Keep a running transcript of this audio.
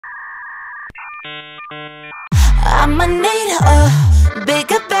I'ma need a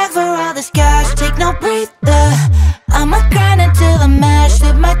bigger bag for all this cash. Take no breather. I'ma grind until I'm mashed.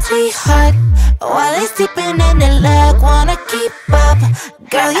 With my tea hot while they sleeping in their leg. Wanna keep up,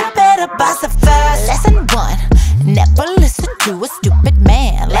 girl, you better boss it fast. Lesson 1, never listen to a stupid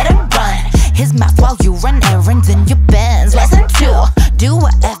man. Let him run his mouth while you run errands in your Benz. Lesson 2, do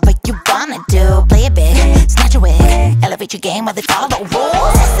whatever you wanna do. Play it big, snatch a wig, elevate your game while they follow the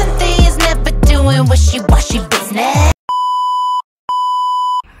rules. Lesson 3 is never doing wishy-washy business.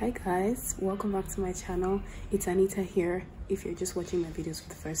 Hi guys, welcome back to my channel. It's Anita here. If you're just watching my videos for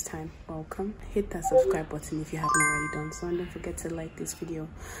the first time, welcome. Hit that subscribe button if you haven't already done so, and don't forget to like this video.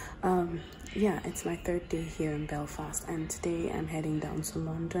 Yeah, it's my 3rd day here in Belfast, and today I'm heading down to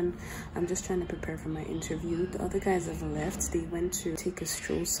London. I'm just trying to prepare for my interview. The other guys have left. They went to take a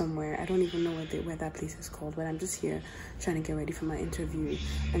stroll somewhere. I don't even know where that place is called, but I'm just here trying to get ready for my interview,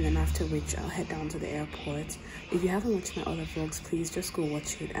 and then after which I'll head down to the airport. If you haven't watched my other vlogs, please just go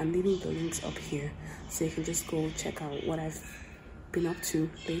watch it. I'm leaving the links up here so you can just go check out what I've been up to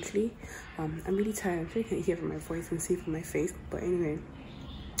lately. I'm really tired. I'm sure you can hear from my voice and see from my face, but anyway,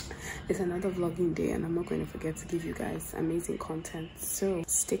 it's another vlogging day, and I'm not going to forget to give you guys amazing content, so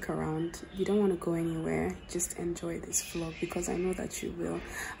stick around. You don't want to go anywhere. Just enjoy this vlog because I know that you will.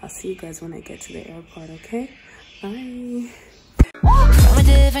 I'll see you guys when I get to the airport. Okay, bye. From a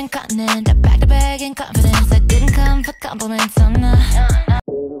different continent, I packed a bag in confidence. I didn't come for compliments, I'm not.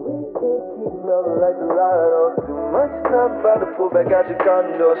 Like gelato, too much time about to pull back out your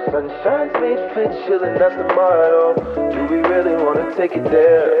condo. Sunshine's made fit, chillin', that's the motto. Do we really wanna take it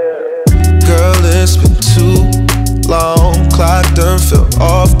there? Girl, it's been too long. Clock done fell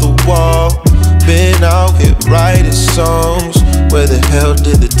off the wall. Been out here writing songs. Where the hell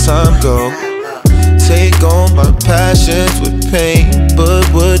did the time go? Take on my passions with pain, but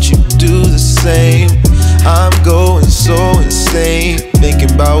would you do the same? I'm going so insane,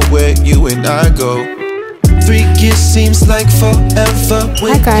 thinking about where you and I go. 3 years seems like forever.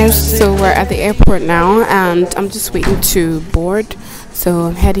 Hi guys, so we're at the airport now, and I'm just waiting to board. So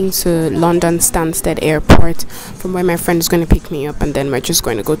I'm heading to London Stansted Airport, from where my friend is going to pick me up, and then we're just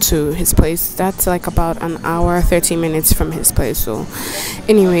going to go to his place. That's like about an hour 30 minutes from his place. So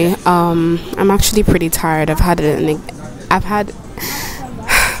anyway, I'm actually pretty tired. I've had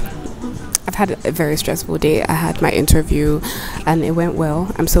a very stressful day. I had my interview and it went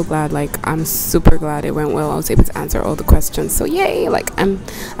well. I'm so glad, like I'm super glad it went well. I was able to answer all the questions, so yay, like I'm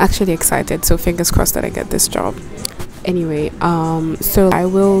actually excited. So fingers crossed that I get this job. Anyway, so I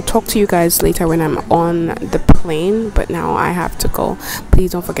will talk to you guys later when I'm on the plane, but now I have to go.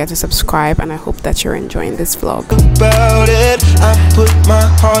 Please don't forget to subscribe, and I hope that you're enjoying this vlog. About it, I put my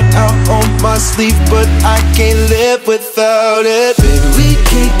heart out on my sleeve, but I can't live without it. Baby, we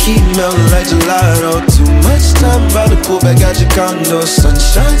can't keep melting like gelato. Too much time about to pull back out your condo.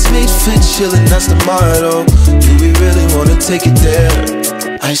 Sunshine's made fit, chillin', that's the motto. Do we really wanna take it there?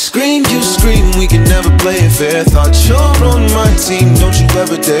 I scream, you scream, we can never play it fair. Thought you're on my team, don't you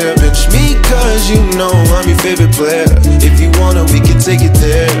ever dare bench me, cause you know I'm your favorite player. If you wanna, we can take it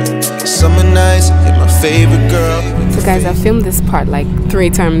there. Summer nights, you're my favorite girl. So guys, I filmed this part like 3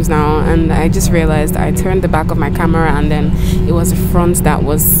 times now, and I just realized I turned the back of my camera and then it was the front that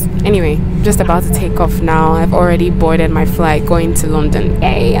was... Anyway, just about to take off now. I've already boarded my flight going to London.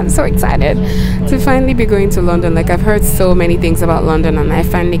 Yay, I'm so excited to finally be going to London. Like, I've heard so many things about London, and I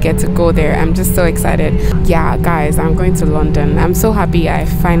finally get to go there. I'm just so excited. Yeah guys, I'm going to London. I'm so happy I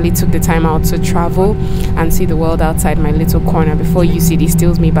finally took the time out to travel and see the world outside my little corner before UCD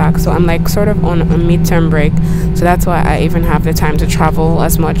steals me back. So I'm like sort of on a midterm break, so that's why I even have the time to travel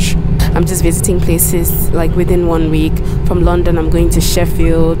as much. I'm just visiting places like within 1 week. From London I'm going to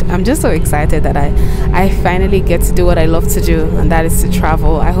Sheffield. I'm just so excited that I finally get to do what I love to do, and that is to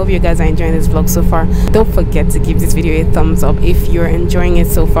travel. I hope you guys are enjoying this vlog so far. Don't forget to give this video a thumbs up if you're enjoying it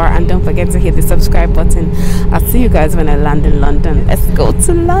so far, and don't forget to hit the subscribe button. I'll see you guys when I land in London. Let's go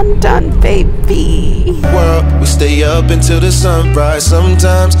to London, baby. World, we stay up until the sunrise.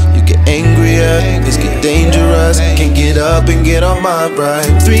 Sometimes you get angrier, things get dangerous. Can't get up and get on my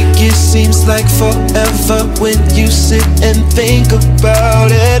ride. 3 years seems like forever when you sit and think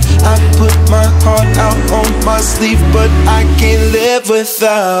about it. I put my heart out on my sleeve, but I can't live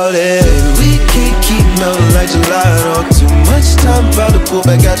without it. We can't keep melting like gelato. Too much time about to pull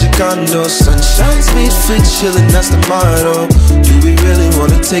back out your condo. Sunshine's made fit, chillin', that's the motto. Do we really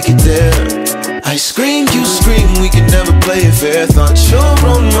wanna take it there? I scream, you scream, we can never play it fair. Thought you're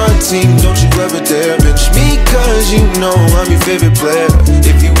on my team, don't you ever dare bench me, cause you know I'm your favorite player.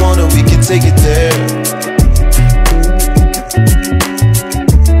 If you wanna, we can take it there.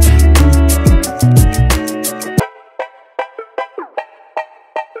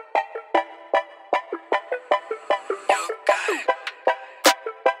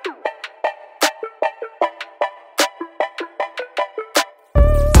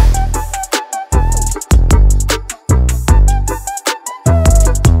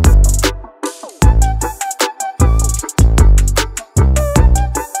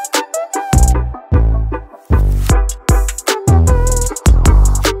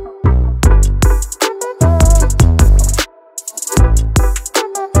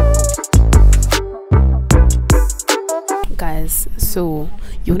 So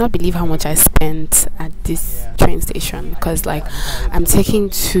you will not believe how much I spent at this train station, because like I'm taking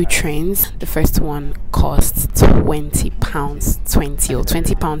 2 trains. The first one costs £20, 20 or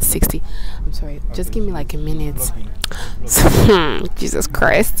 £20 60. I'm sorry, just give me like a minute. Jesus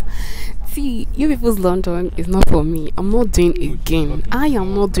Christ. See, you people's London is not for me. I'm not doing it again. I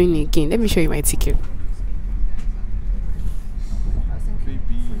am not doing it again. Let me show you my ticket.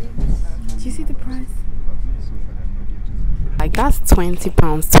 Do you see the price? Like that's £20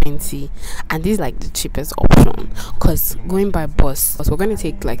 20, and this is like the cheapest option, because going by bus, we're going to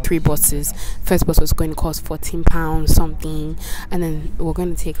take like 3 buses. First bus was going to cost £14 something, and then we're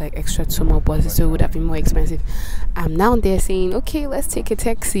going to take like extra 2 more buses, so it would have been more expensive. I'm now there saying, okay, let's take a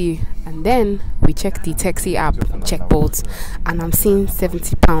taxi, and then we check the taxi app, check Bolt, and I'm seeing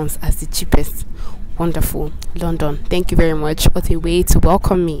 £70 as the cheapest. Wonderful. London, thank you very much. What a way to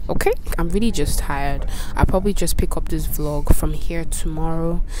welcome me. Okay, I'm really just tired. I'll probably just pick up this vlog from here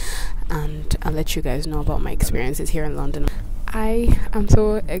tomorrow, and I'll let you guys know about my experiences here in London. I am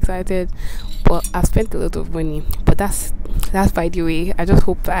so excited, but I've spent a lot of money, but that's by the way. I just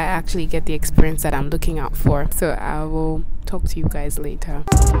hope that I actually get the experience that I'm looking out for. So I will talk to you guys later.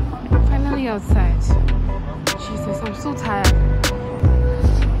 Finally outside. Jesus, I'm so tired.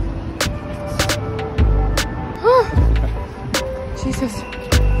 Jesus,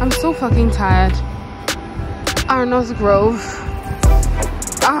 I'm so fucking tired. Arnos Grove.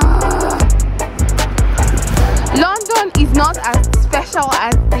 London is not as special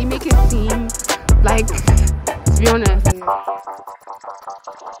as they make it seem. Like, to be honest.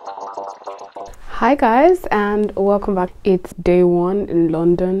 Hi guys, and welcome back. It's day 1 in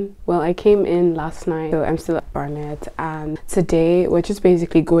London. Well, I came in last night, so I'm still at Barnet, and today we're just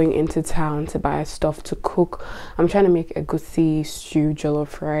basically going into town to buy stuff to cook. I'm trying to make a goosey stew,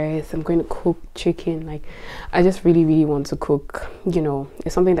 jollof rice. I'm going to cook chicken. Like, I just really want to cook. You know,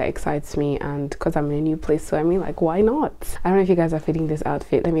 it's something that excites me, and because I'm in a new place, so I mean, like, why not? I don't know if you guys are fitting this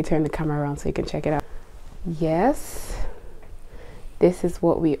outfit. Let me turn the camera around so you can check it out. Yes, this is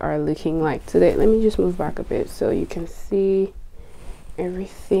what we are looking like today. Let me just move back a bit so you can see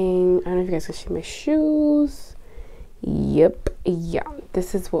everything. I don't know if you guys can see my shoes. Yep, yeah,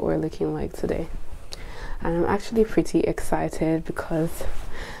 this is what we're looking like today, and I'm actually pretty excited because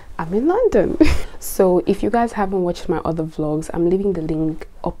I'm in London. So if you guys haven't watched my other vlogs, I'm leaving the link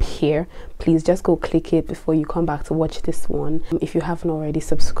up here. Please just go click it before you come back to watch this one. If you haven't already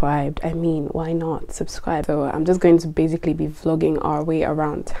subscribed, I mean, why not subscribe? So I'm just going to basically be vlogging our way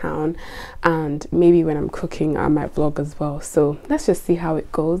around town, and maybe when I'm cooking I might vlog as well. So let's just see how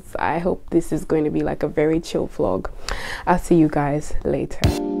it goes. I hope this is going to be like a very chill vlog. I'll see you guys later.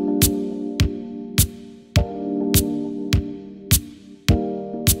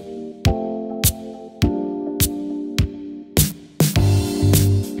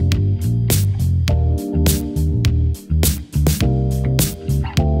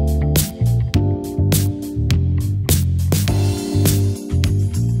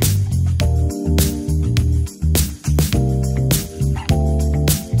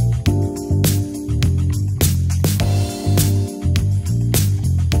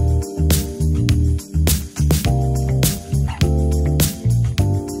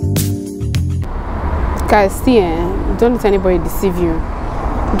 Guys, see, don't let anybody deceive you.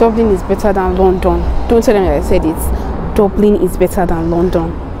 Dublin is better than London. Don't tell them that I said it. Dublin is better than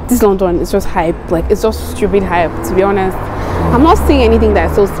London. This London is just hype. Like, it's just stupid hype, to be honest. I'm not seeing anything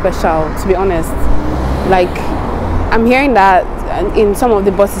that's so special, to be honest. Like, I'm hearing that in some of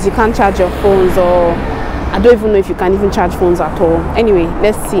the buses you can't charge your phones, or I don't even know if you can even charge phones at all. Anyway,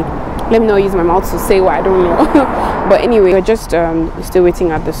 let's see. Let me not use my mouth to say what I don't know. But anyway, we're just still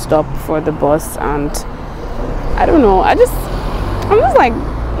waiting at the stop for the bus, and I don't know, I'm just like,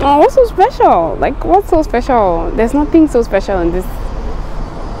 oh, what's so special? Like, what's so special? There's nothing so special in this.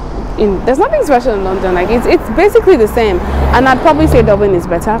 There's nothing special in London. Like, it's basically the same. And I'd probably say Dublin is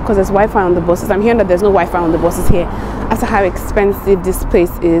better because there's Wi-Fi on the buses. I'm hearing that there's no Wi-Fi on the buses here. As to how expensive this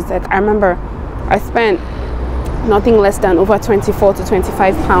place is. Like, I remember I spent nothing less than over 24 to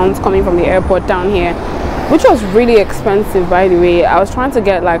 25 pounds coming from the airport down here, which was really expensive, by the way. I was trying to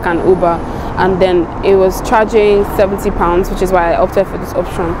get like an Uber, and then it was charging 70 pounds, which is why I opted for this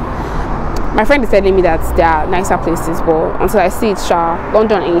option. My friend is telling me that there are nicer places, but until I see it,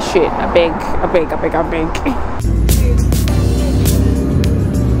 London ain't shit. I beg.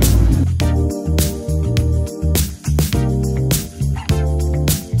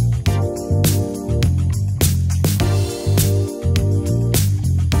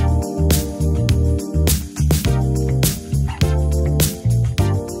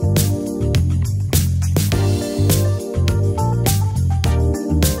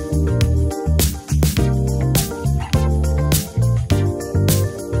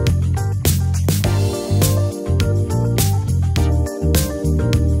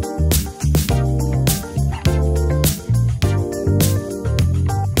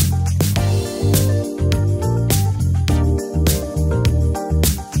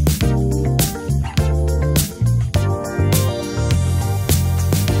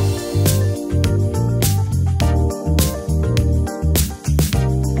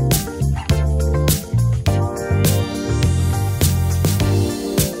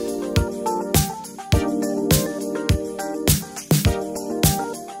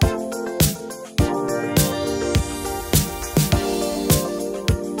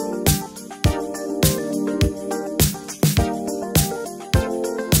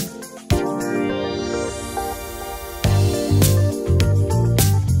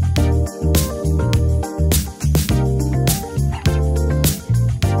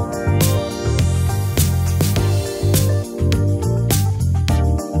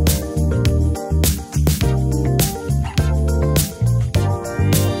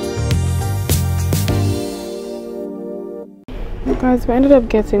 guys, we ended up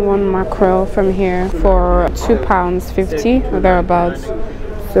getting one mackerel from here for £2.50 or thereabouts.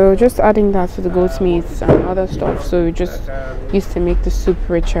 So just adding that to the goat meat and other stuff, so we just used to make the soup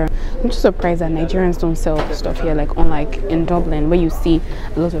richer. I'm just surprised that Nigerians don't sell the stuff here, like unlike in Dublin where you see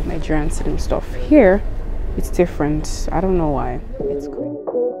a lot of Nigerians selling stuff. Here it's different. I don't know why. It's great.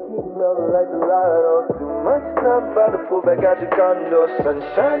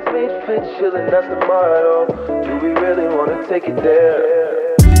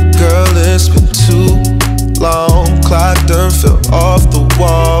 Girl, it's been too long. Clock done fell off the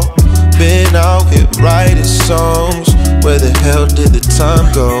wall. Been out here writing songs. Where the hell did the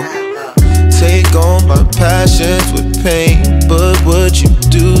time go? Take on my passions with pain, but would you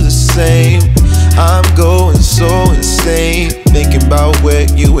do the same? I'm going so insane, thinking about where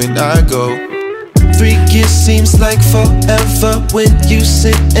you and I go. 3 years seems like forever when you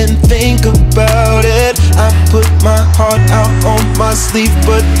sit and think about it. I put my heart out on my sleeve,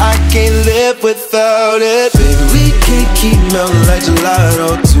 but I can't live without it. Baby, we can't keep melting like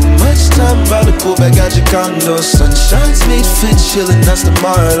gelato. Too much time about to pull back out your condo. Sunshine's made fit, chillin', that's the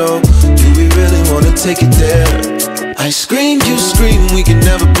motto. Do we really wanna take it there? I scream, you scream, we can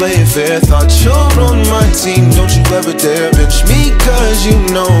never play it fair. Thought you're on my team, don't you ever dare bench me, cause you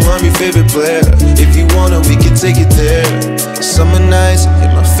know I'm your favorite player. If you wanna, we can take it there. Summer nights, you're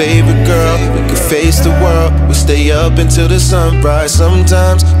my favorite girl. We can face the world, we stay up until the sunrise.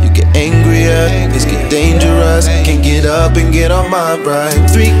 Sometimes you get angrier, things get dangerous. Can't get up and get on my ride.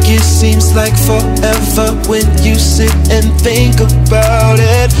 3 years seems like forever when you sit and think about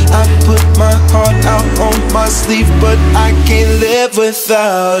it. I put my heart out on my sleeve, but I can't live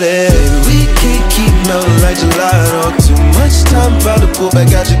without it. We can't keep melting like gelato. Too much time about to pull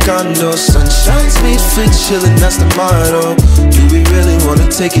back out your condo. Sunshine's made fit, chillin', that's the motto. Do we really wanna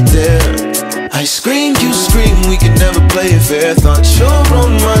take it there? I scream, you scream, we can never play it fair. Thought you're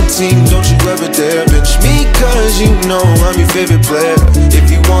on my team, don't you ever dare bench me, cause you know I'm your favorite player. If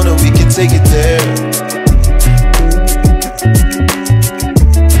you wanna, we can take it there.